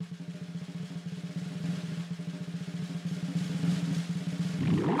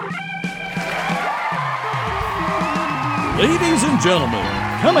Ladies and gentlemen,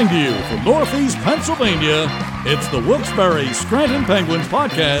 coming to you from Northeast Pennsylvania, it's the Wilkes-Barre Scranton Penguins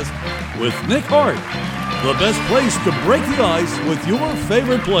podcast with Nick Hart, the best place to break the ice with your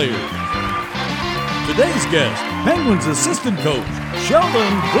favorite players. Today's guest, Penguins assistant coach,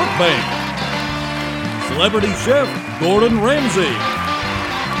 Sheldon Brookbank. Celebrity chef, Gordon Ramsay.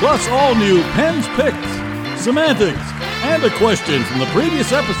 Plus all new Pens picks, semantics, and a question from the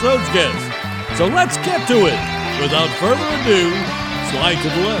previous episode's guest. So let's get to it. Without further ado, slide to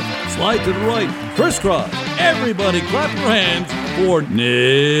the left, slide to the right, crisscross. Everybody clap your hands for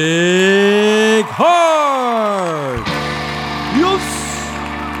Nick Hart. Yes.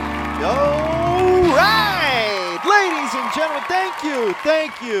 All right. Ladies and gentlemen,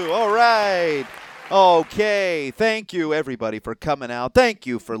 thank you. All right. Okay, thank you everybody for coming out. Thank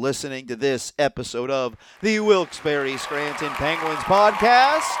you for listening to this episode of the Wilkes-Barre Scranton Penguins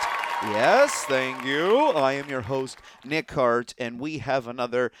podcast. Yes, thank you. I am your host, Nick Hart, and we have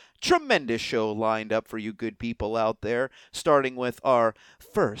another tremendous show lined up for you good people out there, starting with our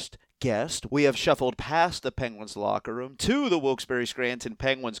first guest. We have shuffled past the Penguins locker room to the Wilkes-Barre Scranton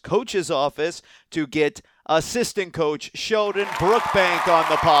Penguins coach's office to get assistant coach Sheldon Brookbank on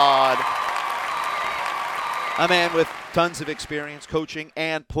the pod. A man with tons of experience coaching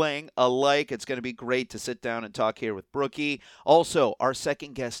and playing alike. It's going to be great to sit down and talk here with Brookie. Also, our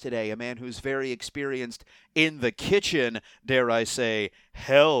second guest today, a man who's very experienced in the kitchen, dare I say,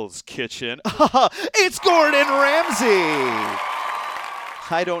 Hell's Kitchen. It's Gordon Ramsay.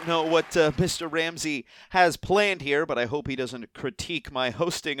 I don't know what Mr. Ramsay has planned here, but I hope he doesn't critique my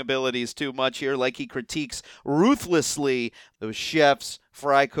hosting abilities too much here like he critiques ruthlessly those chefs,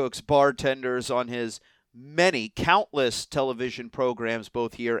 fry cooks, bartenders on his many, countless television programs,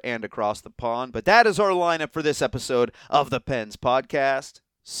 both here and across the pond. But that is our lineup for this episode of the Pens podcast.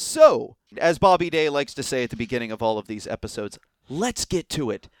 So, as Bobby Day likes to say at the beginning of all of these episodes, let's get to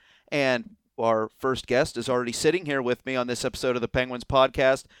it. And our first guest is already sitting here with me on this episode of the Penguins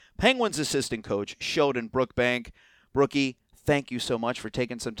podcast, Penguins assistant coach Sheldon Brookbank. Brookie, thank you so much for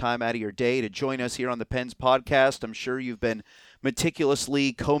taking some time out of your day to join us here on the Pens podcast. I'm sure you've been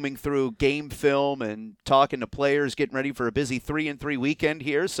meticulously combing through game film and talking to players, getting ready for a busy 3-3 weekend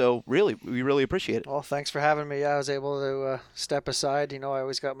here. So really, we really appreciate it. Well, thanks for having me. I was able to step aside. You know, I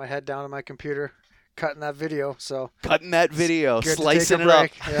always got my head down on my computer, cutting that video. Slicing it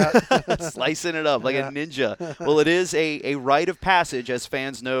up. Yeah. Slicing it up like a ninja. Well, it is a rite of passage, as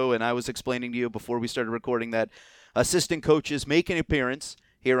fans know, and I was explaining to you before we started recording that assistant coaches make an appearance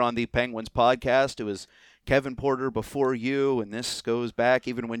here on the Penguins podcast. It was Kevin Porter before you, and this goes back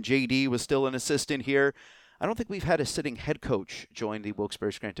even when JD was still an assistant here. I don't think we've had a sitting head coach join the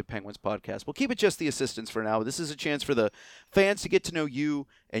Wilkes-Barre Scranton Penguins podcast. We'll keep it just the assistants for now. This is a chance for the fans to get to know you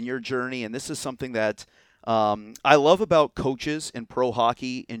and your journey, and this is something that I love about coaches in pro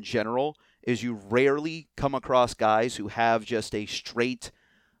hockey in general, is you rarely come across guys who have just a straight,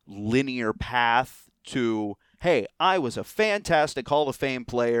 linear path to, hey, I was a fantastic Hall of Fame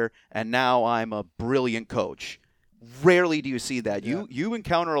player, and now I'm a brilliant coach. Rarely do you see that. Yeah. You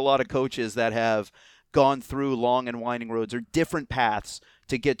encounter a lot of coaches that have gone through long and winding roads or different paths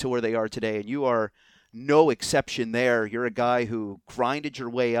to get to where they are today, and you are no exception there. You're a guy who grinded your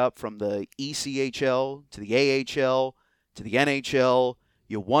way up from the ECHL to the AHL to the NHL.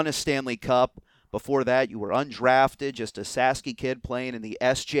 You won a Stanley Cup. Before that, you were undrafted, just a Sasky kid playing in the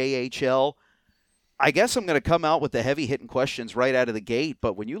SJHL. I guess I'm going to come out with the heavy-hitting questions right out of the gate,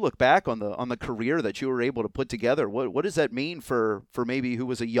 but when you look back on the career that you were able to put together, what does that mean for maybe who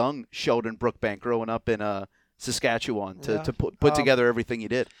was a young Sheldon Brookbank growing up in Saskatchewan to put together everything you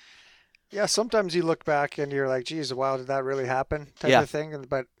did? Yeah, sometimes you look back and you're like, geez, wow, did that really happen type of thing?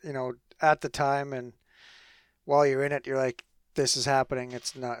 But, you know, at the time and while you're in it, you're like, this is happening.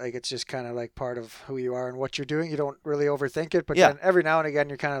 It's not like, it's just kind of like part of who you are and what you're doing. You don't really overthink it, but then every now and again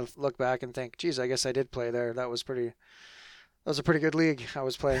you kind of look back and think, geez, I guess I did play there. That was a pretty good league I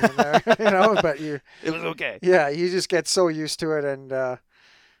was playing in there, you know, but it was okay. Yeah. You just get so used to it and,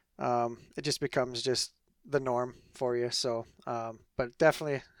 it just becomes just the norm for you. So, but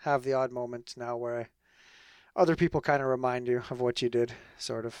definitely have the odd moments now where other people kind of remind you of what you did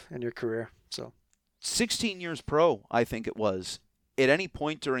sort of in your career. So 16 years pro, I think it was. At any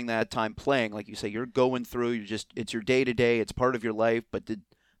point during that time playing, like you say, you're going through, it's your day-to-day, it's part of your life, but did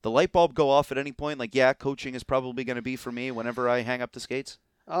the light bulb go off at any point? Like, yeah, coaching is probably going to be for me whenever I hang up the skates?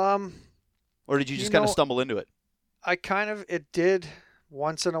 Or did you just kind of stumble into it? It did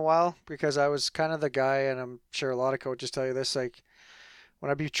once in a while because I was kind of the guy, and I'm sure a lot of coaches tell you this, like,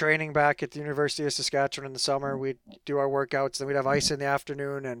 when I'd be training back at the University of Saskatchewan in the summer, we'd do our workouts, then we'd have ice in the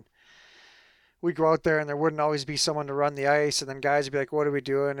afternoon, and we'd go out there and there wouldn't always be someone to run the ice, and then guys would be like, what are we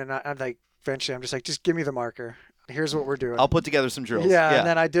doing? And I'd like, eventually I'm just like, just give me the marker. Here's what we're doing. I'll put together some drills. Yeah. And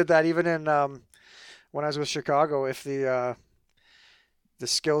then I did that even in when I was with Chicago. If the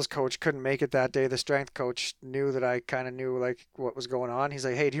skills coach couldn't make it that day, the strength coach knew that I kind of knew like what was going on. He's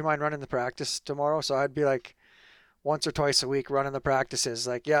like, hey, do you mind running the practice tomorrow? So I'd be like once or twice a week running the practices.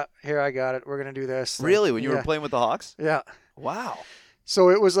 Like, yeah, here, I got it. We're going to do this. Really? Like, when you were playing with the Hawks? Yeah. Wow. So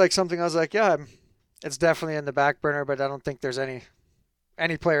it was like something I was like, yeah, it's definitely in the back burner, but I don't think there's any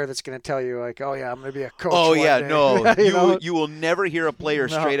player that's going to tell you like, oh yeah, I'm going to be a coach. Oh yeah, day. no. you will never hear a player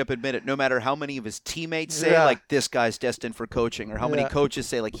straight up admit it, no matter how many of his teammates say like this guy's destined for coaching, or how many coaches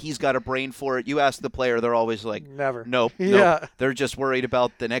say like he's got a brain for it. You ask the player, they're always like, never. Nope. They're just worried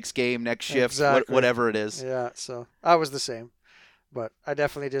about the next game, next shift, whatever it is. Yeah, so I was the same, but I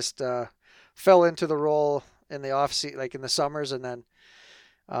definitely just fell into the role in the off season, like in the summers, and then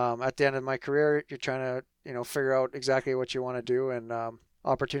at the end of my career, you're trying to figure out exactly what you want to do, and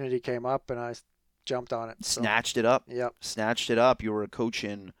opportunity came up and I jumped on it. Snatched it up. Yep. Snatched it up. You were a coach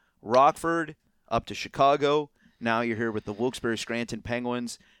in Rockford, up to Chicago. Now you're here with the Wilkes-Barre Scranton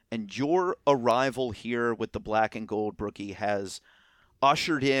Penguins. And your arrival here with the black and gold, Brookie, has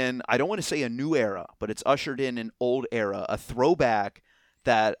ushered in, I don't want to say a new era, but it's ushered in an old era, a throwback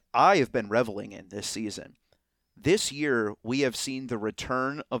that I have been reveling in this season. This year, we have seen the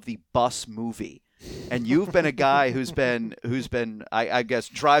return of the bus movie. And you've been a guy who's been I guess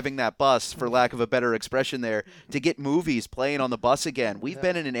driving that bus, for lack of a better expression there, to get movies playing on the bus again. We've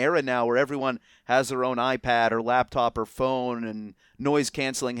been in an era now where everyone has their own iPad or laptop or phone and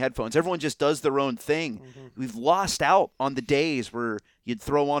noise-canceling headphones. Everyone just does their own thing. Mm-hmm. We've lost out on the days where you'd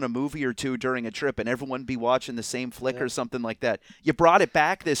throw on a movie or two during a trip and everyone be watching the same flick or something like that. You brought it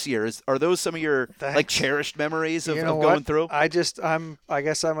back this year. Are those some of your like cherished memories of going through? I guess I'm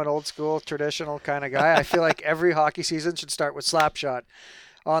an old school traditional kind of guy. I feel like every hockey season should start with Slapshot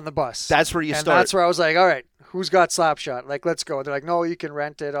on the bus. That's where you start. That's where I was like, all right, who's got Slapshot? Like, let's go. They're like, no, you can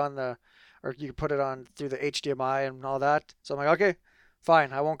rent it or you can put it on through the HDMI and all that. So I'm like, okay,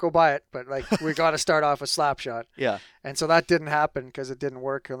 fine, I won't go buy it, but like we got to start off with Slapshot. Yeah. And so that didn't happen because it didn't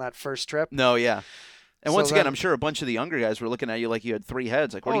work on that first trip. No, yeah. And once again, I'm sure a bunch of the younger guys were looking at you like you had three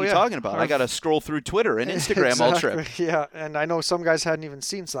heads. Like, what are you talking about? I got to scroll through Twitter and Instagram all trip. Yeah, and I know some guys hadn't even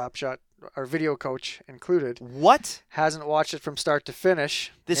seen Slapshot, our video coach included. What? Hasn't watched it from start to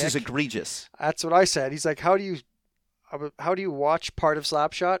finish. This is egregious. That's what I said. He's like, how do you watch part of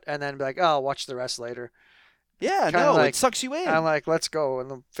Slapshot and then be like, oh, I'll watch the rest later? Yeah, it sucks you in. I'm like, let's go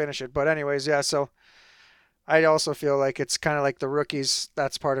and finish it. But anyways, yeah, so I also feel like it's kind of like the rookies.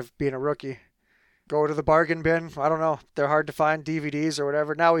 That's part of being a rookie. Go to the bargain bin. I don't know. They're hard to find, DVDs or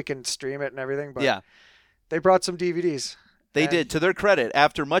whatever. Now we can stream it and everything. But they brought some DVDs. They did. To their credit,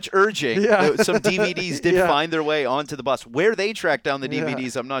 after much urging, some DVDs did find their way onto the bus. Where they tracked down the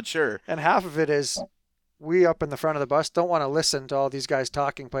DVDs, I'm not sure. And half of it is we up in the front of the bus don't want to listen to all these guys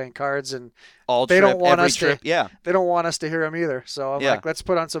talking, playing cards, and they don't want us to hear them either. So I'm like, let's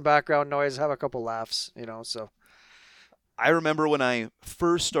put on some background noise, have a couple laughs, so. I remember when I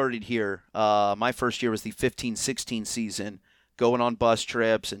first started here, my first year was the 15-16 season, going on bus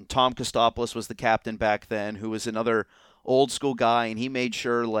trips, and Tom Kostopoulos was the captain back then, who was another old school guy, and he made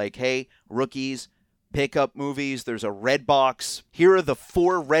sure, like, hey, rookies, pick up movies. There's a Red Box. Here are the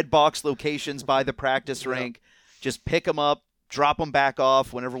 4 Red Box locations by the practice rink. Just pick them up, drop them back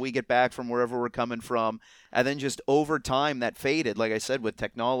off whenever we get back from wherever we're coming from. And then just over time, that faded, like I said, with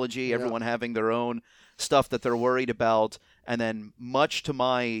technology, everyone having their own stuff that they're worried about. And then, much to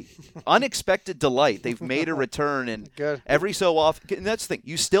my unexpected delight, they've made a return. And every so often, and that's the thing,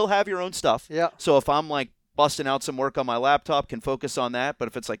 you still have your own stuff. Yeah. So if I'm like busting out some work on my laptop, can focus on that. But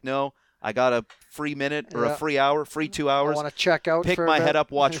if it's like, no, I got a free minute or a free hour, free 2 hours. I want to check out. Pick my head up,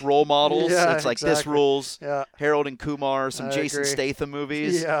 watch Role Models. It's like exactly. This Rules. Yeah. Harold and Kumar, some Jason Statham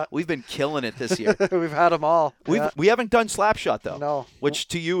movies. Yeah. We've been killing it this year. We've had them all. We haven't done Slapshot though. No. Which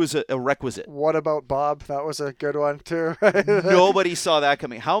to you is a requisite. What about Bob? That was a good one too. Nobody saw that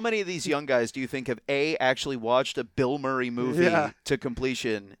coming. How many of these young guys do you think have A, actually watched a Bill Murray movie to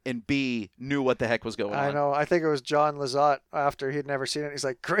completion, and B, knew what the heck was going on? I know. I think it was John Lizotte after he'd never seen it. He's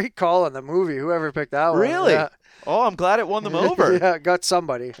like, great call on the movie. Whoever picked that one. Really? Yeah. Oh, I'm glad it won them over. Yeah, it got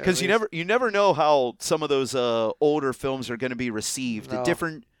somebody. Because you never know how some of those older films are going to be received. No. A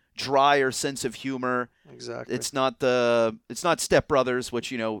different, drier sense of humor. Exactly. It's not Step Brothers,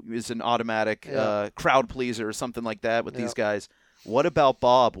 which is an automatic crowd pleaser or something like that with these guys. What about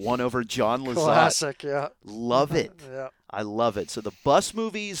Bob? Won over John Lizotte. Classic. Yeah. Love it. Yeah. I love it. So the bus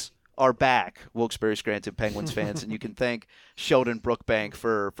movies are back, Wilkes-Barre Scranton Penguins fans, and you can thank Sheldon Brookbank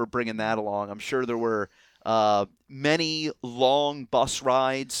for bringing that along. I'm sure there were many long bus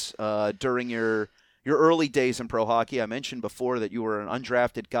rides during your early days in pro hockey. I mentioned before that you were an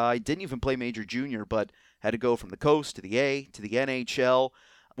undrafted guy, didn't even play major junior, but had to go from the coast to the A to the NHL.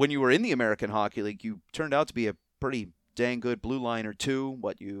 When you were in the American Hockey League, you turned out to be a pretty dang good blue liner too.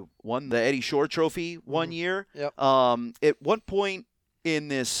 You won the Eddie Shore Trophy one year. Yep. At what point in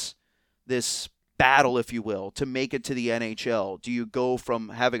this battle, if you will, to make it to the NHL, do you go from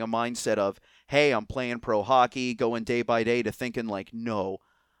having a mindset of, hey, I'm playing pro hockey, going day by day, to thinking like, no,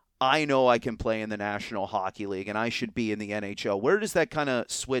 I know I can play in the National Hockey League and I should be in the NHL? Where does that kind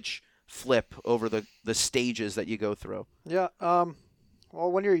of switch flip over the stages that you go through? Yeah. Well,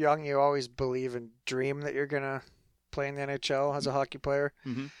 when you're young, you always believe and dream that you're going to play in the NHL as a hockey player.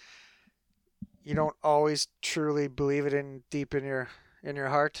 Mm-hmm. You don't always truly believe it deep in your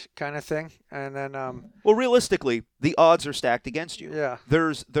heart, kind of thing. And then well, realistically, the odds are stacked against you. Yeah. There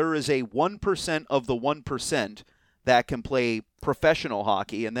is a 1% of the 1% that can play professional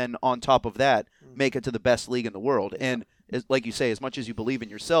hockey, and then on top of that, make it to the best league in the world. And like you say, as much as you believe in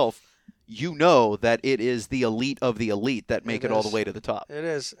yourself, you know that it is the elite of the elite that make it all the way to the top. It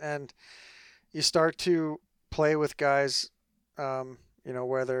is. And you start to play with guys,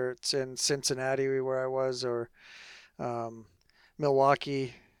 whether it's in Cincinnati where I was, or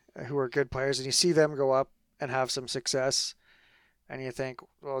Milwaukee, who are good players, and you see them go up and have some success, and you think,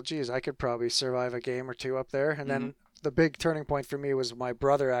 well, geez, I could probably survive a game or two up there. And then the big turning point for me was my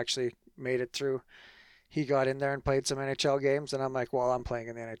brother actually made it through. He got in there and played some NHL games, and I'm like, well, I'm playing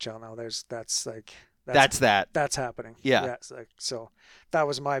in the NHL now. That's happening. Yeah. So that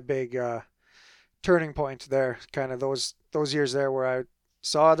was my big turning point there. Kind of those years there where I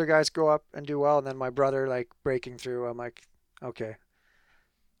saw other guys go up and do well, and then my brother like breaking through. I'm like, okay,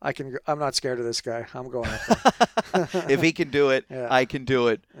 I'm not scared of this guy. I'm going up there. If he can do it, yeah. I can do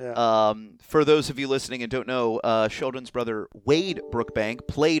it. Yeah. For those of you listening and don't know, Sheldon's brother Wade Brookbank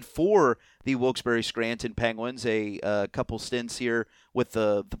played for the Wilkes-Barre Scranton Penguins a couple stints here with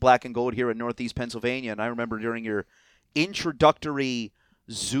the black and gold here in Northeast Pennsylvania. And I remember during your introductory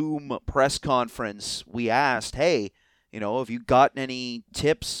Zoom press conference, we asked, hey, have you gotten any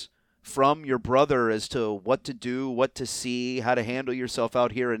tips from your brother as to what to do, what to see, how to handle yourself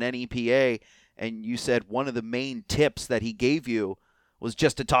out here in NEPA? And you said one of the main tips that he gave you was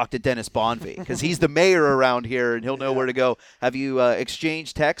just to talk to Dennis Bonvie, because he's the mayor around here and he'll know where to go. Have you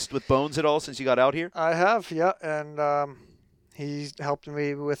exchanged text with Bones at all since you got out here? I have, yeah. And he's helped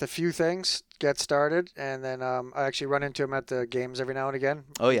me with a few things get started. And then I actually run into him at the games every now and again.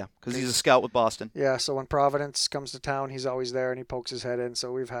 Oh, yeah, because he's a scout with Boston. Yeah, so when Providence comes to town, he's always there and he pokes his head in.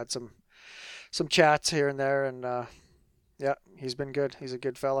 So we've had some chats here and there. And, he's been good. He's a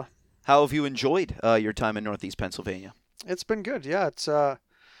good fella. How have you enjoyed your time in Northeast Pennsylvania? It's been good. Yeah, it's a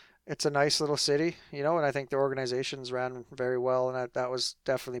nice little city, and I think the organization's ran very well, and that was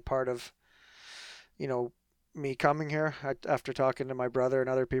definitely part of, me coming here. After talking to my brother and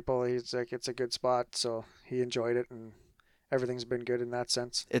other people, he's like, it's a good spot, so he enjoyed it, and everything's been good in that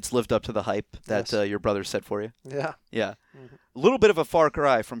sense. It's lived up to the hype that your brother set for you? Yeah. Yeah. Mm-hmm. A little bit of a far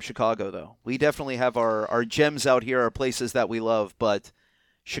cry from Chicago, though. We definitely have our gems out here, our places that we love, but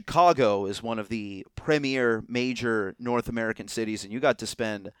Chicago is one of the premier major North American cities, and you got to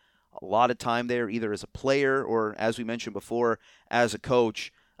spend a lot of time there either as a player or, as we mentioned before, as a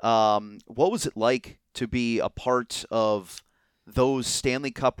coach. What was it like to be a part of those Stanley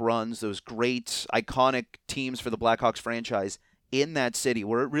Cup runs, those great, iconic teams for the Blackhawks franchise in that city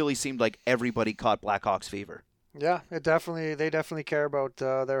where it really seemed like everybody caught Blackhawks fever? Yeah, they definitely care about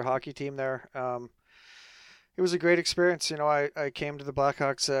their hockey team there. It was a great experience. I came to the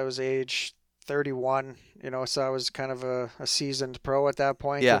Blackhawks. I was age 31, so I was kind of a seasoned pro at that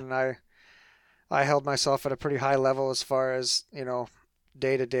point. Yeah. And I held myself at a pretty high level as far as,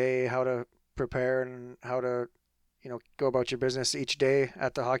 day to day, how to prepare and how to, go about your business each day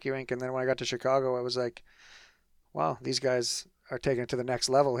at the hockey rink. And then when I got to Chicago, I was like, wow, these guys are taking it to the next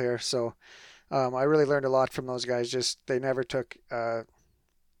level here. So I really learned a lot from those guys. Just they never took a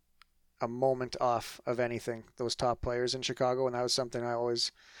moment off of anything, those top players in Chicago, and that was something I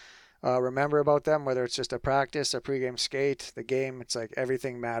always remember about them, whether it's just a practice, a pregame skate, the game. It's like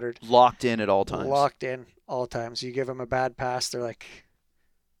everything mattered. Locked in at all times. Locked in all times. You give them a bad pass, they're like,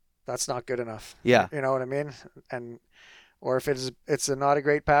 that's not good enough. Yeah. You know what I mean? Or if it's not a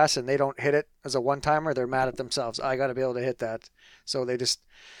great pass and they don't hit it as a one-timer, they're mad at themselves. I got to be able to hit that. So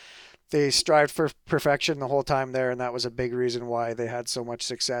they strived for perfection the whole time there, and that was a big reason why they had so much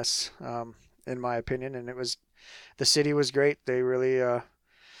success, in my opinion. And the city was great. They really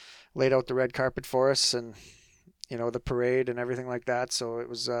laid out the red carpet for us, and the parade and everything like that. So it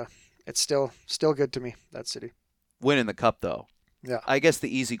was it's still good to me, that city. Winning the cup, though. Yeah. I guess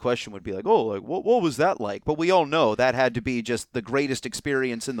the easy question would be like, what was that like? But we all know that had to be just the greatest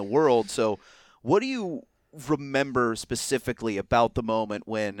experience in the world. So what do you remember specifically about the moment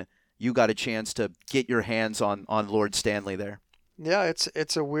when you got a chance to get your hands on Lord Stanley there? Yeah,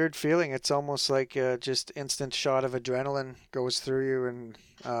 it's a weird feeling. It's almost like just instant shot of adrenaline goes through you,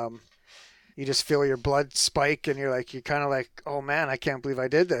 and you just feel your blood spike, and you're kind of like, oh man, I can't believe I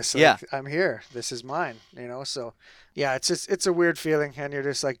did this. Like, yeah, I'm here. This is mine. So yeah, it's a weird feeling, and you're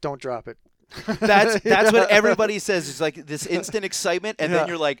just like, don't drop it. That's what everybody says. It's like this instant excitement, and then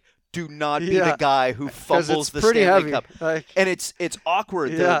you're like, do not be the guy who fumbles the Stanley heavy. Cup. And it's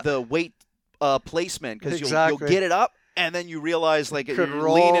awkward, the weight placement, because you'll get it up, and then you realize you're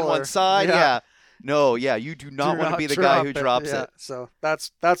leaning one side. You do not want to be the guy who drops it. So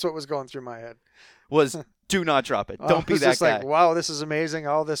that's what was going through my head. Was do not drop it. Don't be that just guy. Like, wow, this is amazing.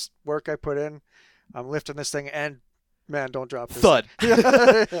 All this work I put in, I'm lifting this thing, and man, don't drop this. Thud.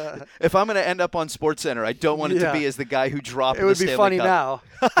 If I'm going to end up on SportsCenter, I don't want it to be as the guy who dropped the Stanley Cup. It would be funny now,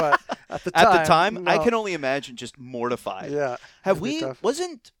 but at the time, no. I can only imagine just mortified. Yeah.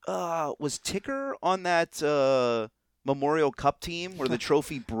 Was Ticker on that Memorial Cup team where the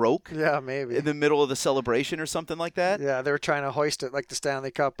trophy broke? Yeah, maybe. In the middle of the celebration or something like that? Yeah, they were trying to hoist it like the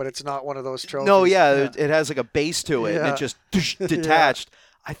Stanley Cup, but it's not one of those trophies. No, it has like a base to it, and it just detached.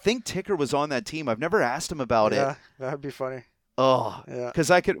 I think Ticker was on that team. I've never asked him about it. Yeah, that would be funny. Oh, yeah. Because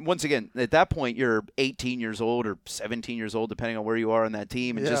I could, once again, at that point, you're 18 years old or 17 years old, depending on where you are on that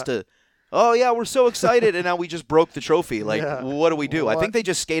team. And just to, we're so excited, and now we just broke the trophy. What do we do? I think they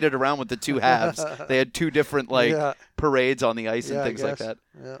just skated around with the two halves. They had two different, parades on the ice and things like that.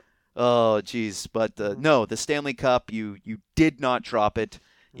 Yeah. Oh, geez. But, no, the Stanley Cup, you did not drop it.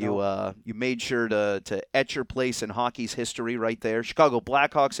 You made sure to etch your place in hockey's history right there. Chicago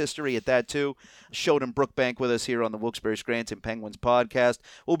Blackhawks history at that, too. Sheldon Brookbank with us here on the Wilkes-Barre Scranton Penguins podcast.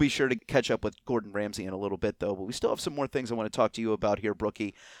 We'll be sure to catch up with Gordon Ramsay in a little bit, though. But we still have some more things I want to talk to you about here,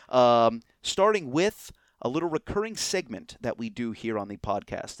 Brookie. Starting with a little recurring segment that we do here on the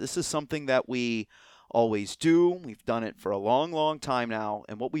podcast. This is something that we always do. We've done it for a long, long time now.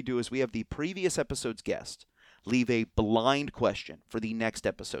 And what we do is we have the previous episode's guest leave a blind question for the next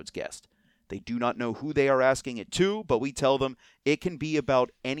episode's guest. They do not know who they are asking it to, but we tell them it can be about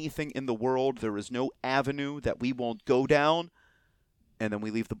anything in the world. There is no avenue that we won't go down, and then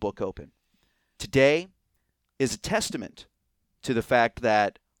we leave the book open. Today is a testament to the fact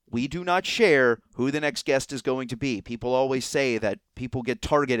that we do not share who the next guest is going to be. People always say that people get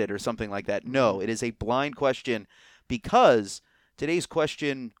targeted or something like that. No, it is a blind question because today's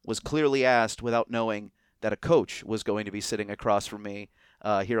question was clearly asked without knowing that a coach was going to be sitting across from me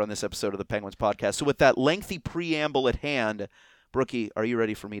here on this episode of the Penguins podcast. So with that lengthy preamble at hand, Brookie, are you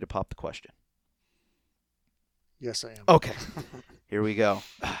ready for me to pop the question? Yes, I am. Okay. Here we go.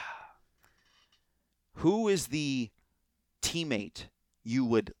 Who is the teammate you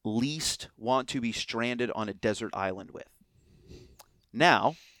would least want to be stranded on a desert island with?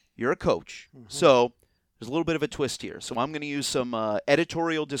 Now, you're a coach, so there's a little bit of a twist here. So I'm going to use some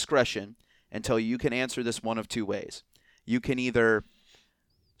editorial discretion and tell you can answer this one of two ways. You can either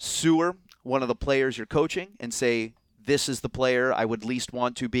sewer one of the players you're coaching and say, this is the player I would least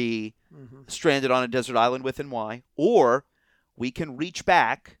want to be stranded on a desert island with and why. Or we can reach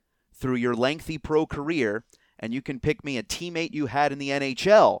back through your lengthy pro career and you can pick me a teammate you had in the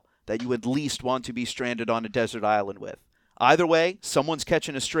NHL that you would least want to be stranded on a desert island with. Either way, someone's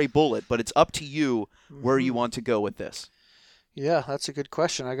catching a stray bullet, but it's up to you where you want to go with this. Yeah, that's a good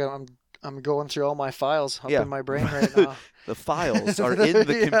question. I'm going through all my files up in my brain right now. The files are in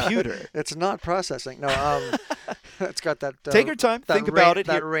the computer. It's not processing. No, it's got that. Take your time. Think about it.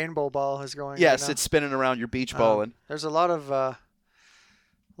 That rainbow ball is going. Yes, right now. It's spinning around your beach ball. And there's a lot of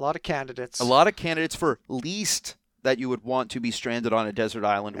candidates. A lot of candidates for least that you would want to be stranded on a desert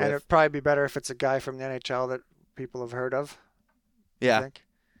island with. And it'd probably be better if it's a guy from the NHL that people have heard of. Yeah. I think.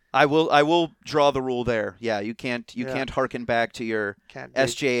 I will draw the rule there. Yeah, you can't harken back to your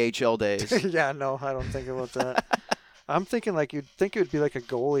SJHL days. Yeah, no, I don't think about that. I'm thinking you'd think it would be like a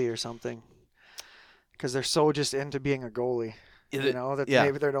goalie or something, because they're so just into being a goalie. Maybe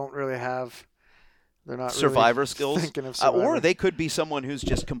they don't really have. They're not survivor really skills, thinking of survivor. Or they could be someone who's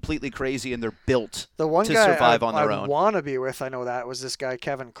just completely crazy and they're built the one to guy survive on their own. I want to be with, I know that was this guy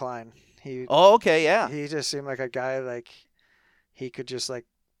Kevin Klein. He just seemed like a guy he could just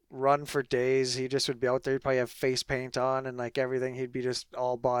run for days. He just would be out there. He'd probably have face paint on and everything. He'd be just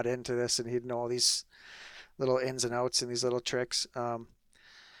all bought into this, and he'd know all these little ins and outs and these little tricks.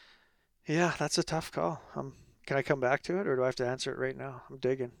 Yeah, that's a tough call. Can I come back to it, or do I have to answer it right now? I'm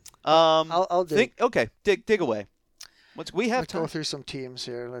digging. I'll dig. Okay, dig away. We have Let's go through some teams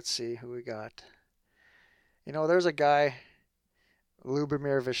here. Let's see who we got. There's a guy,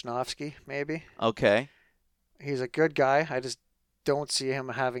 Lubomir Visnovsky, maybe. Okay. He's a good guy. I just don't see him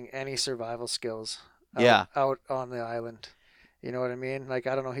having any survival skills out on the island. You know what I mean? Like,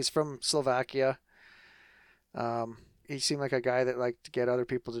 I don't know. He's from Slovakia. He seemed like a guy that liked to get other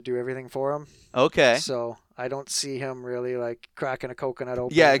people to do everything for him. Okay. So I don't see him really like cracking a coconut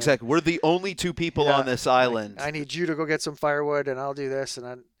open. Yeah, exactly. We're the only two people on this island. I need you to go get some firewood, and I'll do this, and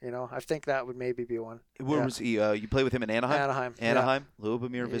I think that would maybe be one. Where was he? You played with him in Anaheim? Anaheim.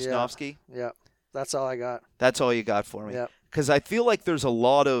 Lubomir Visnovsky? Yeah. That's all I got. That's all you got for me? Yeah. Because I feel like there's a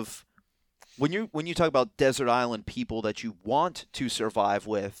lot of when you talk about desert island people that you want to survive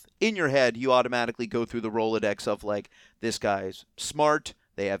with, in your head you automatically go through the Rolodex of like, this guy's smart,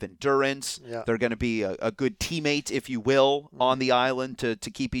 they have endurance, they're going to be a good teammate, if you will, on the island to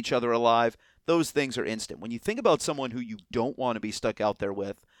keep each other alive. Those things are instant. When you think about someone who you don't want to be stuck out there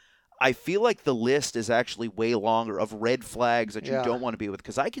with, I feel like the list is actually way longer of red flags that you don't want to be with.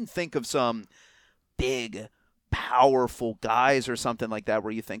 Because I can think of some big, powerful guys or something like that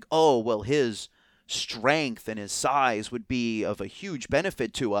where you think, oh, well, his strength and his size would be of a huge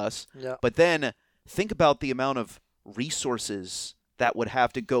benefit to us. Yeah. But then think about the amount of resources that would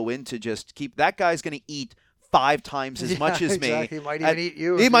have to go into just keep that guy's going to eat 5 times as much as me. He might even eat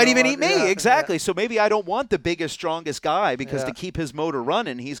you. He might even eat me. Yeah, exactly. So maybe I don't want the biggest, strongest guy because to keep his motor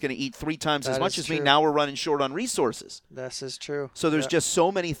running, he's going to eat 3 times as much as me. Now we're running short on resources. This is true. So there's just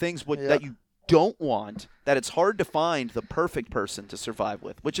so many things that you don't want that it's hard to find the perfect person to survive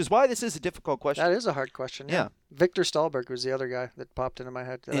with, which is why this is a difficult question. That is a hard question. Yeah. Victor Stahlberg was the other guy that popped into my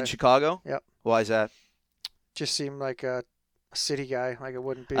head. In Chicago? Yep. Why is that? Just seemed like a city guy. Like it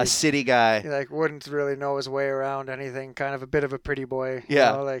wouldn't be a city guy. Like wouldn't really know his way around anything. Kind of a bit of a pretty boy.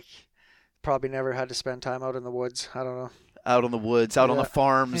 Yeah. Like probably never had to spend time out in the woods. I don't know. Out on the woods, out on the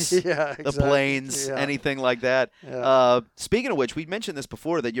farms, the plains, anything like that. Yeah. Speaking of which, we mentioned this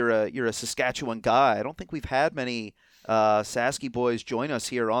before that you're a Saskatchewan guy. I don't think we've had many Sasky boys join us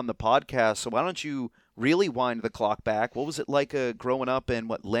here on the podcast. So why don't you really wind the clock back? What was it like growing up in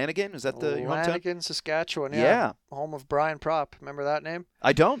Lanigan? Is that your hometown? Lanigan, Saskatchewan. Yeah. Home of Brian Propp. Remember that name?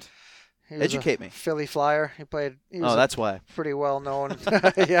 I don't. He was Educate me. Philly Flyer. He was that's why. Pretty well known.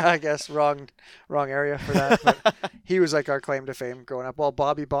 Yeah, I guess wrong area for that. But he was like our claim to fame growing up. Well,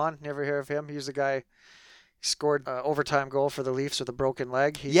 Bobby Bond, never hear of him? He was the guy. He scored overtime goal for the Leafs with a broken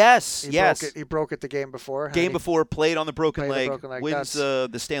leg. Yes. He broke it the game before. Played on the broken leg. Wins the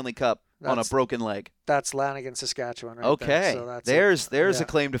Stanley Cup on a broken leg. That's Lanigan, Saskatchewan. Right okay. There. So there's a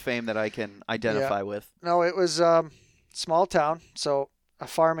claim to fame that I can identify with. No, it was small town, so a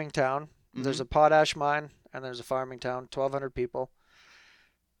farming town. Mm-hmm. There's a potash mine, and there's a farming town, 1,200 people.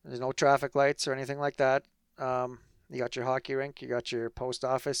 There's no traffic lights or anything like that. You got your hockey rink, you got your post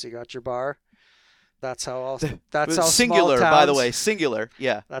office, you got your bar. That's how singular, small towns, by the way, singular.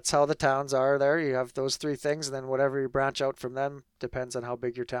 Yeah. That's how the towns are there. You have those 3 things, and then whatever you branch out from them depends on how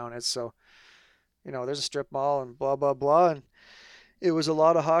big your town is. So, there's a strip mall and blah, blah, blah. And it was a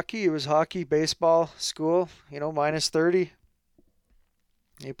lot of hockey. It was hockey, baseball, school, minus 30.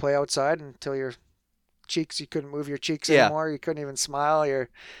 You play outside until your cheeks, you couldn't move your cheeks anymore. You couldn't even smile, your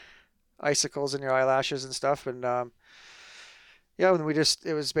icicles in your eyelashes and stuff. And,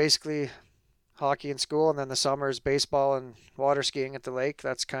 it was basically hockey in school, and then the summers baseball and water skiing at the lake.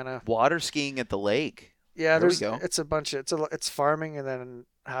 That's kind of water skiing at the lake. Yeah, it's a bunch of it's farming, and then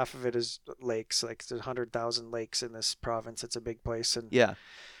half of it is lakes. Like there's 100,000 lakes in this province. It's a big place, and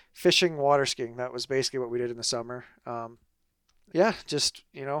fishing, water skiing. That was basically what we did in the summer. Just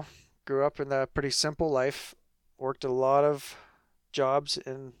grew up in a pretty simple life. Worked a lot of jobs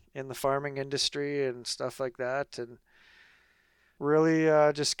in the farming industry and stuff like that, and really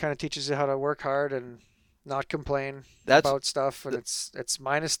just kind of teaches you how to work hard and not complain about stuff. And it's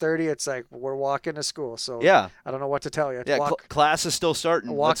minus 30. It's like we're walking to school. So I don't know what to tell you. Class is still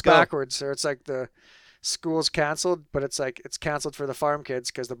starting. Walk backwards. Or it's like the school's canceled, but it's like it's canceled for the farm kids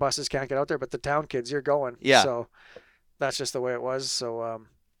because the buses can't get out there. But the town kids, you're going. Yeah. So that's just the way it was. So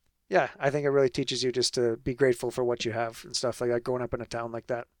I think it really teaches you just to be grateful for what you have and stuff like that. Growing up in a town like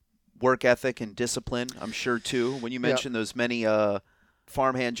that. Work ethic and discipline, I'm sure too. When you mentioned those many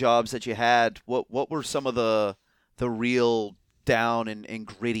farmhand jobs that you had, what were some of the real down and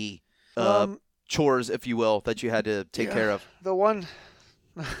gritty chores, if you will, that you had to take care of? The one,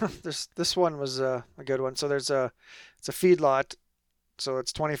 this one was a good one. So it's a feedlot, so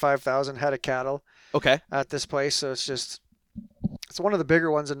it's 25,000 head of cattle. Okay. At this place, so it's just It's one of the bigger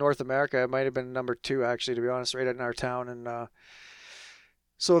ones in North America. It might have been number 2, actually, to be honest, right in our town. And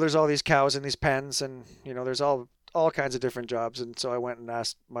so there's all these cows in these pens, and there's all kinds of different jobs. And so I went and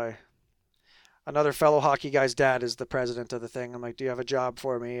asked another fellow hockey guy's dad is the president of the thing. I'm like, do you have a job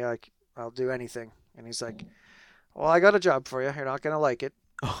for me? Like, I'll do anything. And he's like, well, I got a job for you. You're not gonna like it.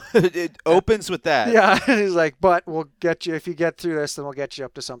 It opens with that. Yeah. He's like, but we'll get you, if you get through this, then we'll get you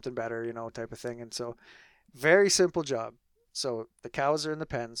up to something better, type of thing. And so, very simple job. So the cows are in the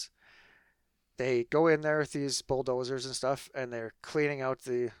pens. They go in there with these bulldozers and stuff, and they're cleaning out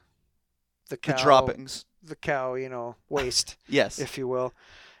the cow, the droppings, the cow, waste, yes, if you will.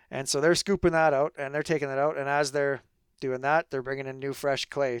 And so they're scooping that out, and they're taking it out. And as they're doing that, they're bringing in new fresh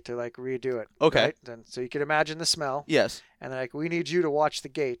clay to like redo it. Okay. Right? And so you can imagine the smell. Yes. And they're like, we need you to watch the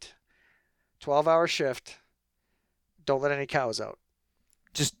gate. 12-hour shift. Don't let any cows out.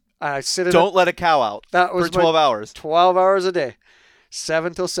 Just don't let a cow out for 12 hours. 12 hours a day.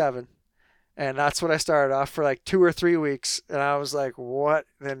 7 till 7. And that's what I started off for like 2 or 3 weeks. And I was like, what?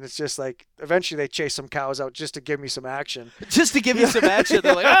 And it's just like, eventually they chase some cows out just to give me some action. Just to give you some action.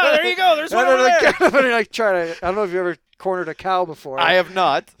 They're like, oh, there you go. There's one over there. I don't know if you ever cornered a cow before. I have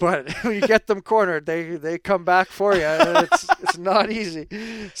not. But when you get them cornered, they come back for you. And it's not easy.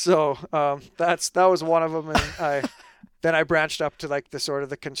 So that was one of them. And then I branched up to like the sort of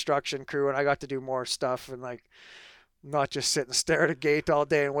the construction crew, and I got to do more stuff and like not just sit and stare at a gate all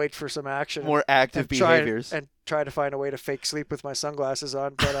day and wait for some action. More active behaviors. And try to find a way to fake sleep with my sunglasses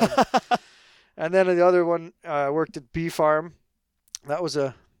on. But and then the other one, I worked at Bee Farm.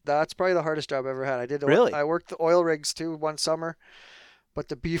 That's probably the hardest job I ever had. Really? I worked the oil rigs too one summer, but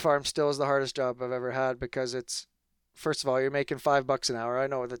the Bee Farm still is the hardest job I've ever had because it's, first of all, you're making $5 an hour. I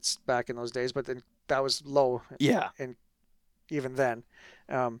know that's back in those days, but then that was low. Yeah. And even then,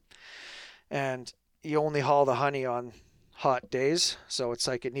 and you only haul the honey on hot days, so it's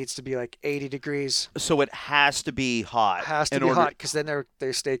like it needs to be like 80 degrees. So it has to be hot. It has to be hot because then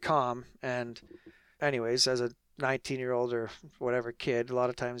they stay calm. And anyways, as a 19-year-old or whatever kid, a lot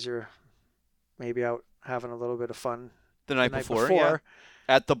of times you're maybe out having a little bit of fun the night before. Yeah.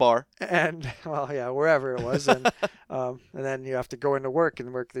 At the bar. And well, yeah, wherever it was. And then you have to go into work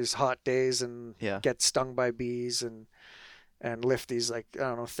and work these hot days and get stung by bees and lift these, like, I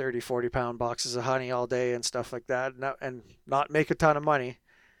don't know, 30, 40-pound boxes of honey all day and stuff like that, and not make a ton of money.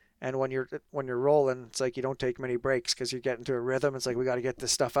 And when you're rolling, it's like you don't take many breaks because you get into a rhythm. It's like, we got to get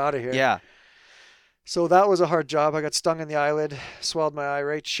this stuff out of here. Yeah. So that was a hard job. I got stung in the eyelid, swelled my eye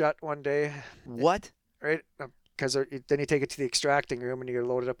right shut one day. What? Right? Because then you take it to the extracting room and you get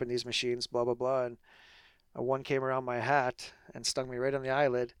loaded up in these machines, blah, blah, blah. And one came around my hat and stung me right on the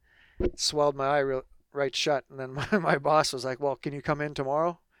eyelid, swelled my eye right shut. And then my boss was like, well, can you come in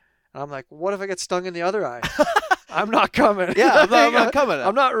tomorrow? And I'm like, what if I get stung in the other eye? I'm not coming. Yeah, I'm not coming.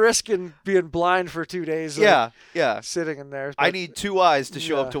 I'm not risking being blind for 2 days. Yeah. Sitting in there. I need 2 eyes to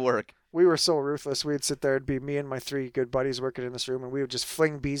show up to work. We were so ruthless. We'd sit there. It'd be me and my 3 good buddies working in this room, and we would just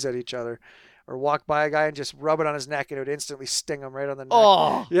fling bees at each other. Or walk by a guy and just rub it on his neck, and it would instantly sting him right on the neck.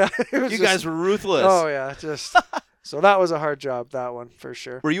 Oh, yeah! You guys were ruthless. Oh yeah, so that was a hard job, that one for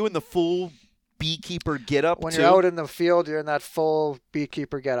sure. Were you in the full beekeeper getup when too? You're out in the field, you're in that full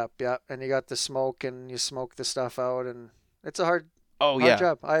beekeeper getup, yeah. And you got the smoke, and you smoke the stuff out, and it's a hard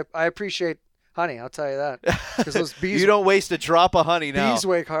job. I appreciate honey, I'll tell you that, because those bees. You don't waste a drop of honey now. Bees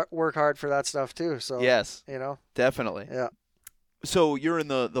work hard for that stuff too. So yes, definitely. Yeah. So you're in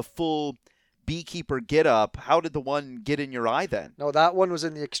the full beekeeper get up. How did the one get in your eye then? No, that one was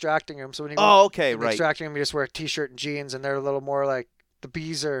in the extracting room. So when you go in the extracting room, you just wear a t-shirt and jeans, and they're a little more like the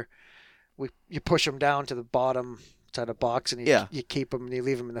bees are. You push them down to the bottom side of the box, and you keep them and you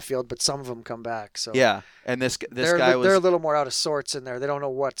leave them in the field, but some of them come back. So yeah, and this guy was. They're a little more out of sorts in there. They don't know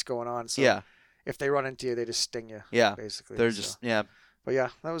what's going on. So yeah. If they run into you, they just sting you. Yeah, basically. They're just But yeah,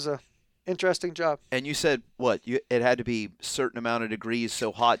 that was a interesting job. And you said it had to be a certain amount of degrees,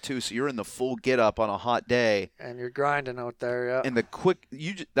 so hot too. So you're in the full get up on a hot day, and you're grinding out there. Yeah. And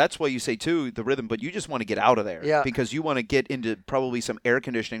that's why you say too the rhythm, but you just want to get out of there. Yeah. Because you want to get into probably some air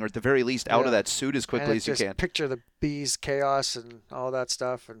conditioning, or at the very least out of that suit as quickly as you can. Picture the bees, chaos, and all that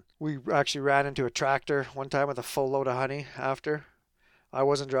stuff. And we actually ran into a tractor one time with a full load of honey. After I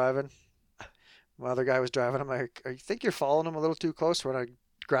wasn't driving. My other guy was driving. I'm like, I think you're following him a little too close. We're on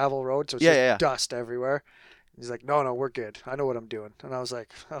a gravel road, so it's just dust everywhere. He's like, no, we're good. I know what I'm doing. And I was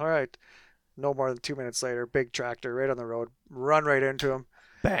like, all right. No more than 2 minutes later, big tractor right on the road. Run right into him.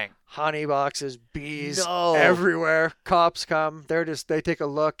 Bang. Honey boxes, bees everywhere. Cops come. They take a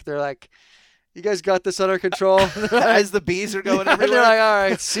look. They're like, you guys got this under control? As the bees are going everywhere. They're like, all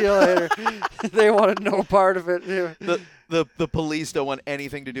right, see you later. They wanted no part of it. The police don't want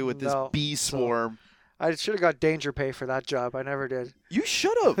anything to do with this bee swarm. I should have got danger pay for that job. I never did. You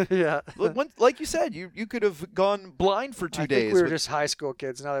should have. Yeah. Like you said, you could have gone blind for 2 days. I think we were just high school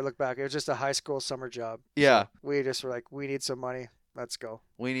kids. Now I look back, it was just a high school summer job. Yeah. So we just were like, we need some money. Let's go.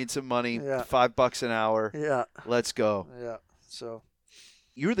 We need some money. Yeah. $5 an hour. Yeah. Let's go. Yeah. So.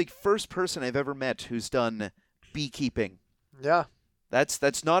 You're the first person I've ever met who's done beekeeping. Yeah.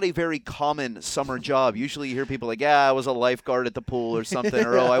 That's not a very common summer job. Usually you hear people like, yeah, I was a lifeguard at the pool or something,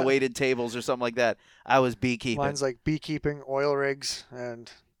 or, I waited tables or something like that. I was beekeeping. Mine's like beekeeping, oil rigs,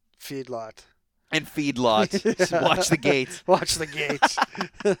 and feedlot. And feedlot. Yeah. Watch the gate. Watch the gate.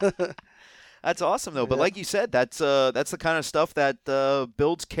 That's awesome, though. But like you said, that's the kind of stuff that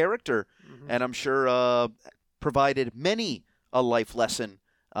builds character. Mm-hmm. And I'm sure provided many a life lesson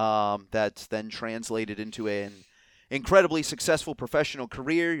that's then translated into an incredibly successful professional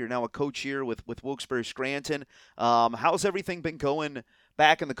career. You're now a coach here with Wilkes-Barre Scranton. How's everything been going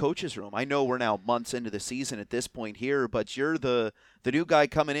back in the coach's room? I know we're now months into the season at this point here, but you're the new guy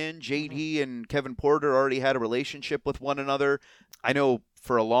coming in. JD and Kevin Porter already had a relationship with one another. I know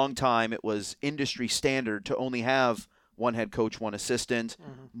for a long time it was industry standard to only have one head coach, one assistant.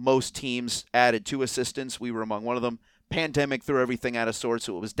 Mm-hmm. Most teams added 2 assistants. We were among one of them. Pandemic threw everything out of sorts,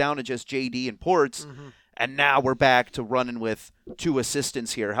 so it was down to just JD and Ports. Mm-hmm. And now we're back to running with 2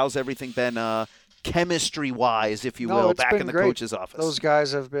 assistants here. How's everything been chemistry-wise, if you will, back in the coach's office? Those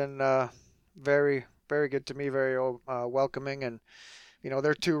guys have been very, very good to me, very welcoming. And,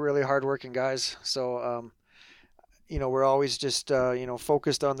 they're 2 really hardworking guys. So, we're always just,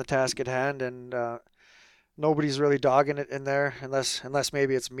 focused on the task at hand. And nobody's really dogging it in there unless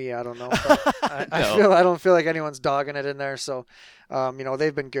maybe it's me. I don't know. I don't feel like anyone's dogging it in there. So,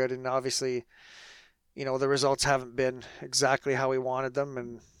 they've been good. And obviously, the results haven't been exactly how we wanted them,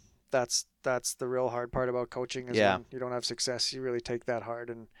 and that's the real hard part about coaching is when you don't have success, you really take that hard.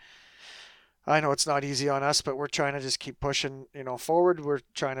 And I know it's not easy on us, but we're trying to just keep pushing, forward. We're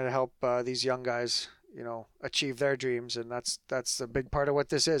trying to help these young guys, achieve their dreams, and that's a big part of what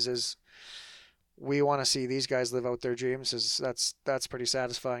this is we want to see these guys live out their dreams. That's pretty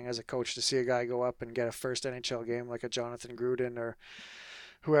satisfying as a coach to see a guy go up and get a first NHL game like a Jonathan Gruden or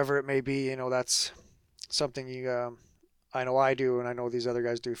whoever it may be. That's something I know I do, and I know these other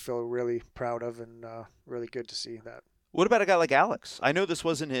guys do feel really proud of, and really good to see that. What about a guy like Alex? I know this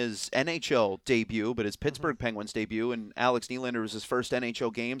wasn't his NHL debut, but his Pittsburgh Penguins debut, and Alex Nylander was his first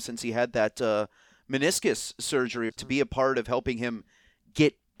NHL game since he had that meniscus surgery. To be a part of helping him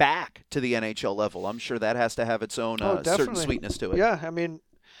get back to the NHL level, I'm sure that has to have its own certain sweetness to it. Yeah, I mean,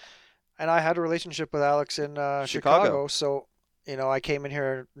 and I had a relationship with Alex in Chicago, so I came in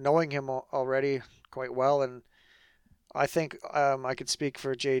here knowing him already quite well, and I think I could speak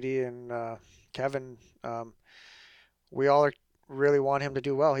for JD and Kevin. We all really want him to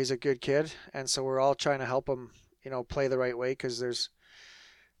do well. He's a good kid, and so we're all trying to help him, play the right way, because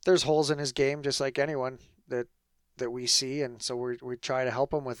there's holes in his game, just like anyone that we see, and so we try to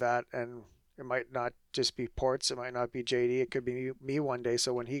help him with that. And it might not just be Ports, it might not be JD, it could be me one day.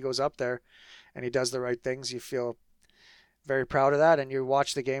 So when he goes up there and he does the right things, you feel very proud of that, and you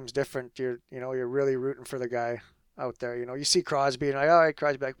watch the games different. You're really rooting for the guy out there. You see Crosby and all right,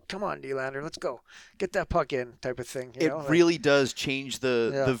 Crosby, like, come on, Nylander, let's go, get that puck in, type of thing. It really does change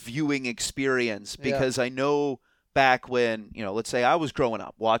the viewing experience, because I know back when, let's say I was growing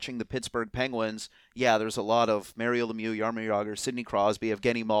up watching the Pittsburgh Penguins, there's a lot of Mario Lemieux, Jaromir Jagr, Sidney Crosby,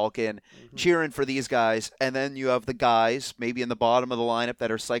 Evgeny Malkin cheering for these guys. And then you have the guys maybe in the bottom of the lineup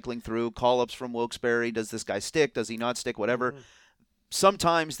that are cycling through, call-ups from Wilkes-Barre. Does this guy stick? Does he not stick? Whatever.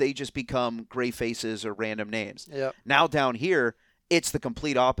 Sometimes they just become gray faces or random names. Yep. Now down here, it's the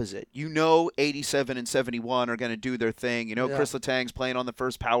complete opposite. 87 and 71 are going to do their thing. Chris Letang's playing on the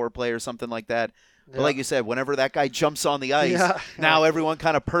first power play or something like that. But like you said, whenever that guy jumps on the ice, now everyone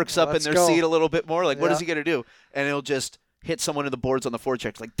kind of perks up in their seat a little bit more. Like, what is he going to do? And he'll just hit someone in the boards on the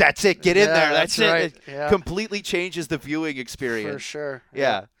forecheck. Like, that's it. Get in there. That's it. Right. It completely changes the viewing experience. For sure.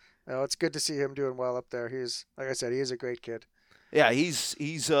 Yeah. No, it's good to see him doing well up there. He's, like I said, he is a great kid. Yeah, he's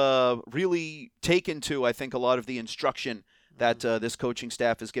really taken to, I think, a lot of the instruction that this coaching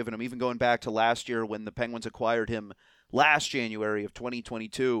staff has given him. Even going back to last year when the Penguins acquired him last January of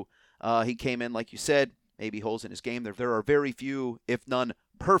 2022, he came in, like you said, maybe holes in his game. There are very few, if none,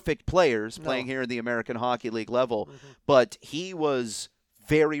 perfect players playing here in the American Hockey League level. But he was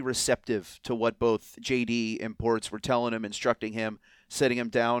very receptive to what both JD and Ports were telling him, instructing him, setting him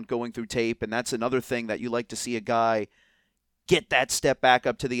down, going through tape. And that's another thing that you like to see a guy get that step back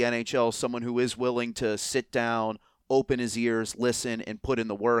up to the NHL, someone who is willing to sit down, open his ears, listen, and put in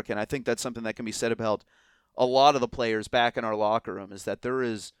the work. And I think that's something that can be said about a lot of the players back in our locker room is that there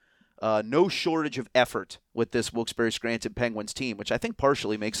is no shortage of effort with this Wilkes-Barre Scranton Penguins team, which I think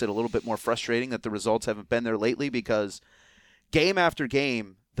partially makes it a little bit more frustrating that the results haven't been there lately, because game after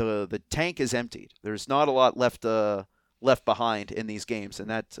game, the tank is emptied. There's not a lot left behind in these games, and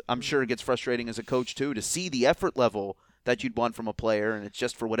that, I'm sure, gets frustrating as a coach too, to see the effort level that you'd want from a player, and it's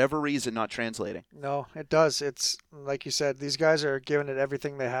just for whatever reason not translating. No, it does. It's like you said, these guys are giving it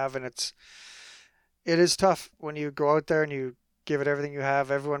everything they have, and it is tough when you go out there and you give it everything you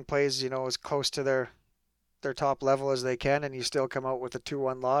have. Everyone plays, as close to their top level as they can, and you still come out with a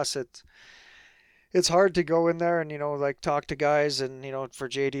 2-1 loss. It's hard to go in there and talk to guys, and for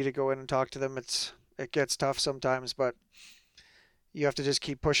JD to go in and talk to them, it gets tough sometimes, but you have to just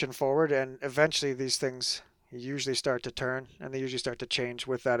keep pushing forward, and eventually these things usually start to turn, and they usually start to change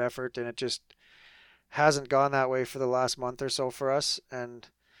with that effort, and it just hasn't gone that way for the last month or so for us, and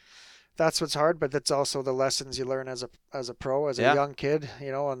that's what's hard. But that's also the lessons you learn as a pro, as a young kid,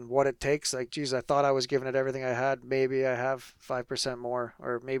 and what it takes. Like, geez, I thought I was giving it everything I had. Maybe I have 5% more,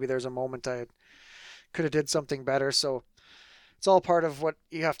 or maybe there's a moment I could have did something better. So it's all part of what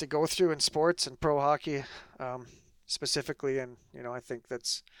you have to go through in sports and pro hockey specifically. And, I think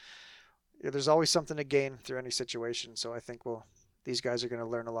there's always something to gain through any situation. So I think these guys are going to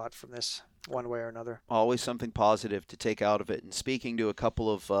learn a lot from this one way or another. Always something positive to take out of it. And speaking to a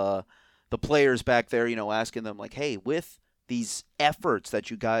couple of the players back there, asking them like, hey, with these efforts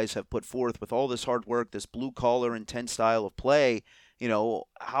that you guys have put forth, with all this hard work, this blue-collar, intense style of play,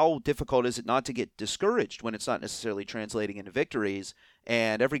 how difficult is it not to get discouraged when it's not necessarily translating into victories?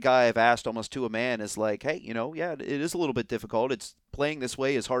 And every guy I've asked almost to a man is like, hey, it is a little bit difficult. It's playing this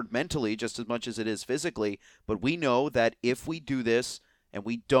way is hard mentally just as much as it is physically. But we know that if we do this and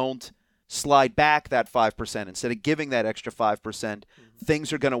we don't slide back that 5%, instead of giving that extra 5%,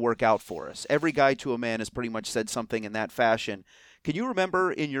 things are going to work out for us. Every guy to a man has pretty much said something in that fashion. Can you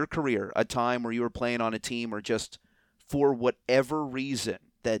remember in your career a time where you were playing on a team, or just for whatever reason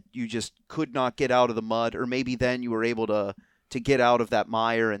that you just could not get out of the mud, or maybe then you were able to get out of that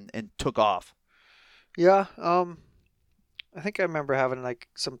mire and took off? Yeah, I think I remember having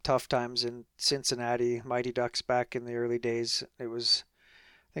some tough times in Cincinnati, Mighty Ducks back in the early days. I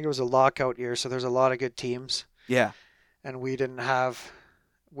think it was a lockout year, so there's a lot of good teams. Yeah. And we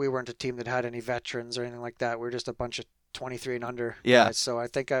weren't a team that had any veterans or anything like that. We were just a bunch of 23 and under guys. So I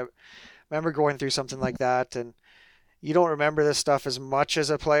think I remember going through something like that, and you don't remember this stuff as much as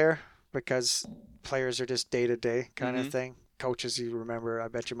a player, because players are just day-to-day kind of thing. Coaches, you remember, I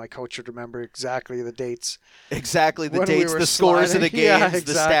bet you my coach would remember exactly the dates. Exactly the dates, the scores of the games, yeah,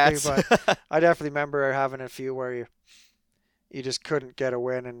 exactly, the stats. But I definitely remember having a few where you just couldn't get a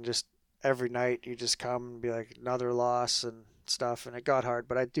win, and just every night you just come and be like, another loss and stuff, and it got hard.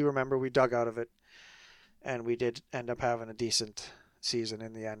 But I do remember we dug out of it, and we did end up having a decent season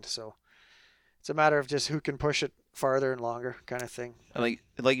in the end. So it's a matter of just who can push it farther and longer kind of thing.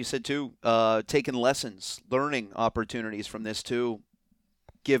 Like you said too, taking lessons, learning opportunities from this too,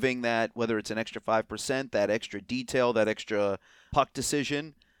 giving that, whether it's an extra 5%, that extra detail, that extra puck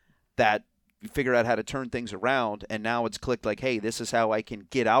decision, that you figure out how to turn things around, and now it's clicked like, hey, this is how I can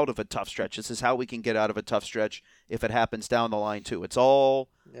get out of a tough stretch. This is how we can get out of a tough stretch if it happens down the line too. It's all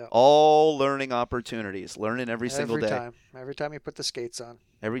learning opportunities, learning every single day. Every time you put the skates on.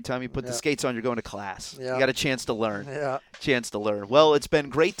 Every time you put the skates on, you're going to class. You got a chance to learn. Well, it's been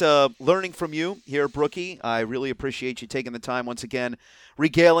great learning from you here, Brookie. I really appreciate you taking the time once again,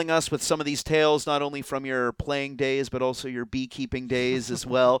 regaling us with some of these tales, not only from your playing days, but also your beekeeping days as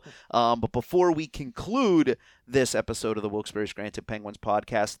well. But before we conclude this episode of the Wilkes-Barre Scranton Penguins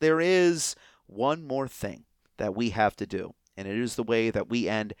podcast, there is one more thing that we have to do, and it is the way that we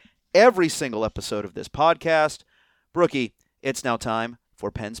end every single episode of this podcast. Brookie, it's now time for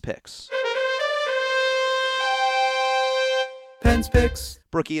Penn's Picks. Penn's Picks.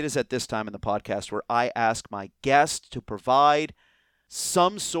 Brookie, it is at this time in the podcast where I ask my guest to provide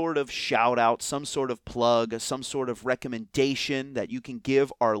some sort of shout out, some sort of plug, some sort of recommendation that you can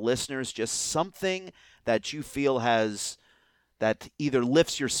give our listeners, just something that you feel that either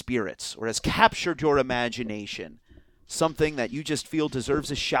lifts your spirits or has captured your imagination, something that you just feel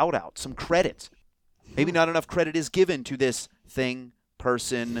deserves a shout out, some credit. Maybe not enough credit is given to this thing,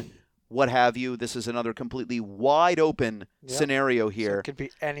 person, what have you. This is another completely wide open scenario here. So it could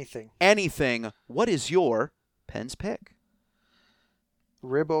be anything. Anything. What is your Penn's pick?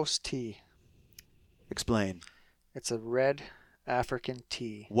 Ribos tea. Explain. It's a red African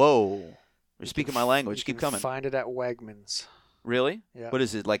tea. Whoa. You're speaking my language. Keep coming. Find it at Wegmans. Really? Yeah. What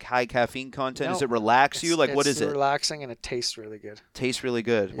is it, like high caffeine content? No, Does it relax you? Like, what is it? It's relaxing, and it tastes really good. Tastes really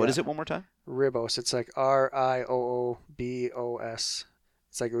good. Yeah. What is it one more time? Ribos. It's like RIOOBOS.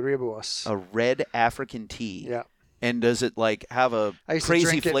 It's like ribos. A red African tea. Yeah. And does it like have a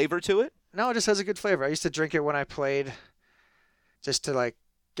crazy flavor to it? No, it just has a good flavor. I used to drink it when I played, just to like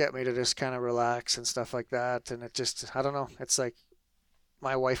get me to just kind of relax and stuff like that. And it just, I don't know. It's like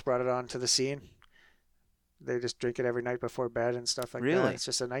my wife brought it on to the scene. They just drink it every night before bed and stuff like that. It's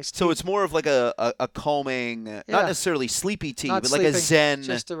just a nice tea. So it's more of like a calming, not necessarily sleepy tea, but sleeping, like a zen,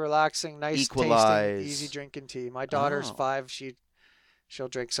 just a relaxing, nice tasting, easy drinking tea. My daughter's 5. She'll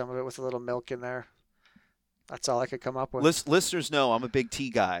drink some of it with a little milk in there. That's all I could come up with. Listeners know I'm a big tea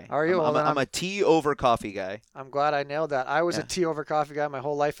guy. Are you? I'm a tea over coffee guy. I'm glad I nailed that. I was a tea over coffee guy my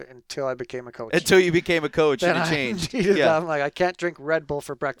whole life until I became a coach. Until you became a coach and it changed. I'm like, I can't drink Red Bull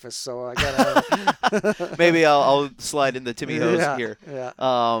for breakfast, so I gotta. Maybe I'll slide in the Timmy Hose here. Yeah.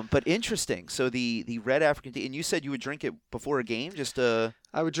 But interesting. So the red African tea, and you said you would drink it before a game, just to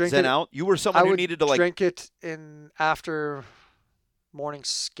I would drink zen it out. You were someone who needed to like drink it in after morning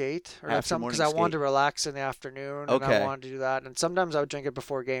skate or something, because I wanted to relax in the afternoon and I wanted to do that. And sometimes I would drink it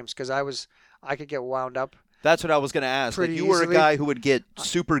before games because I could get wound up. That's what I was going to ask. Like you were a guy who would get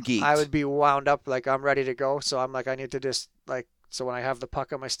super geeked. I would be wound up, like I'm ready to go. So I'm like, I need to just like, so when I have the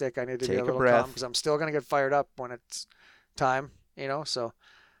puck on my stick, I need to be a little calm because I'm still going to get fired up when it's time, so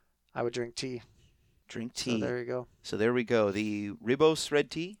I would drink tea. Drink tea. So there you go. So there we go. The Ribos red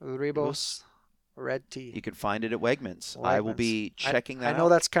tea? Ribos red tea. You can find it at Wegmans. I will be checking that out. I know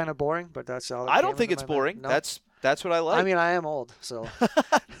that's kind of boring, but that's all. I don't think it's boring. No. That's what I like. I mean, I am old, so.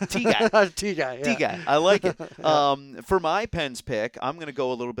 Tea guy. Tea guy, yeah. Tea guy. I like it. For my Pens pick, I'm going to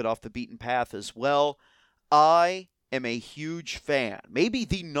go a little bit off the beaten path as well. I am a huge fan, maybe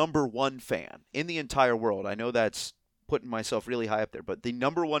the number one fan in the entire world. I know that's putting myself really high up there, but the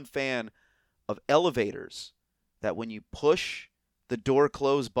number one fan of elevators, that when you push the door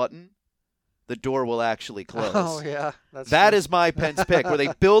close button, the door will actually close. Oh, yeah. That is my Pens pick, where they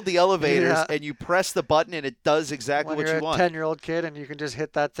build the elevators and you press the button and it does exactly what you want. When you're a 10-year-old kid and you can just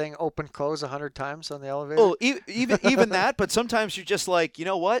hit that thing open, close 100 times on the elevator. Oh, even that, but sometimes you're just like, you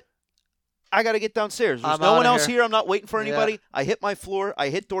know what? I got to get downstairs. There's no one else here. I'm not waiting for anybody. Yeah. I hit my floor. I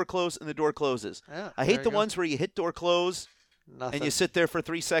hit door close, and the door closes. Yeah, I hate the ones where you hit door close, and you sit there for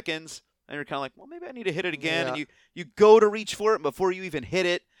 3 seconds, and you're kind of like, well, maybe I need to hit it again. And you go to reach for it, and before you even hit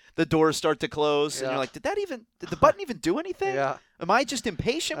it, the doors start to close, and you're like, did the button even do anything? Yeah. Am I just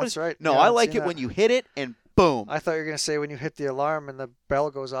impatient? That's right. No, I like it when you hit it, and boom. I thought you were going to say when you hit the alarm and the bell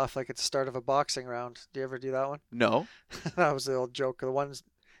goes off like it's the start of a boxing round. Do you ever do that one? No. That was the old joke. The ones...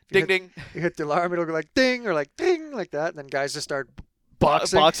 Ding, ding. You hit the alarm, it'll go like ding or like ding, like that, and then guys just start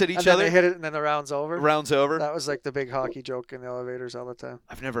box at each other. They hit it, and then the round's over. Round's over. That was like the big hockey joke in the elevators all the time.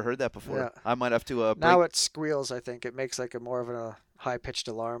 I've never heard that before. Yeah. I might have to. Now it squeals. I think it makes like more of a high-pitched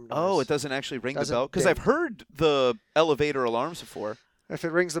alarm noise. Oh, it doesn't actually ring the bell? Because I've heard the elevator alarms before. If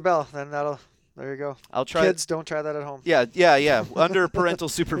it rings the bell, then that'll. There you go. I'll try. Kids, don't try that at home. Yeah. Under parental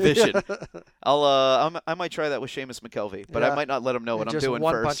supervision. I might try that with Seamus McKelvey, but I might not let him know what I'm doing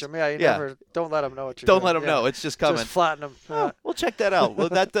first. Punch him. You never. Don't let him know what you're doing. Don't let him know. It's just coming. Just flatten him. Oh, we'll check that out. Well,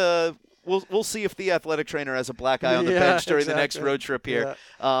 We'll see if the athletic trainer has a black eye on the bench during the next road trip here.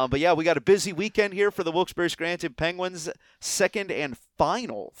 Yeah. But we got a busy weekend here for the Wilkes-Barre-Scranton Penguins. Second and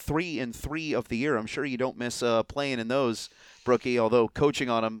final 3-3 of the year. I'm sure you don't miss playing in those, Brookie, although coaching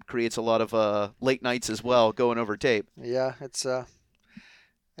on them creates a lot of late nights as well, going over tape. Yeah, it's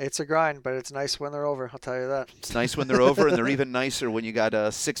a grind, but it's nice when they're over, I'll tell you that. It's nice when they're over, and they're even nicer when you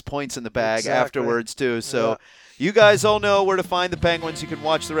got 6 points in the bag afterwards, too. So you guys all know where to find the Penguins. You can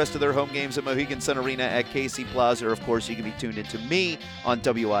watch the rest of their home games at Mohegan Sun Arena at KC Plaza. Or, of course, you can be tuned into me on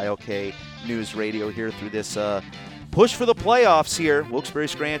WILK News Radio here through this push for the playoffs here.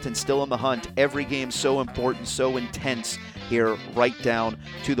 Wilkes-Barre-Scranton still on the hunt. Every game so important, so intense here, right down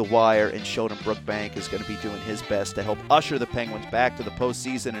to the wire. And Sheldon Brookbank is going to be doing his best to help usher the Penguins back to the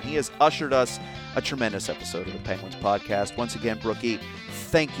postseason. And he has ushered us a tremendous episode of the Penguins podcast. Once again, Brookie,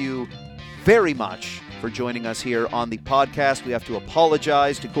 thank you very much for joining us here on the podcast. We have to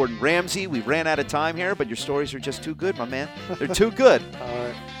apologize to Gordon Ramsay. We ran out of time here, but your stories are just too good, my man. They're too good. All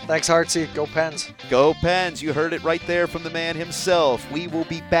right. Thanks, Hartsey. Go Pens. Go Pens. You heard it right there from the man himself. We will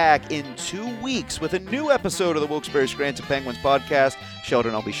be back in 2 weeks with a new episode of the Wilkes-Barre-Scranton Penguins podcast.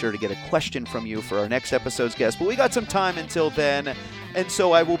 Sheldon, I'll be sure to get a question from you for our next episode's guest, but we got some time until then, and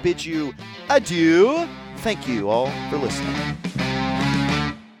so I will bid you adieu. Thank you all for listening.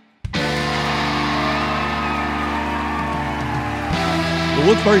 The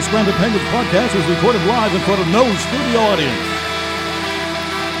Wilkes-Barre-Scranton Penguins podcast is recorded live in front of no studio audience.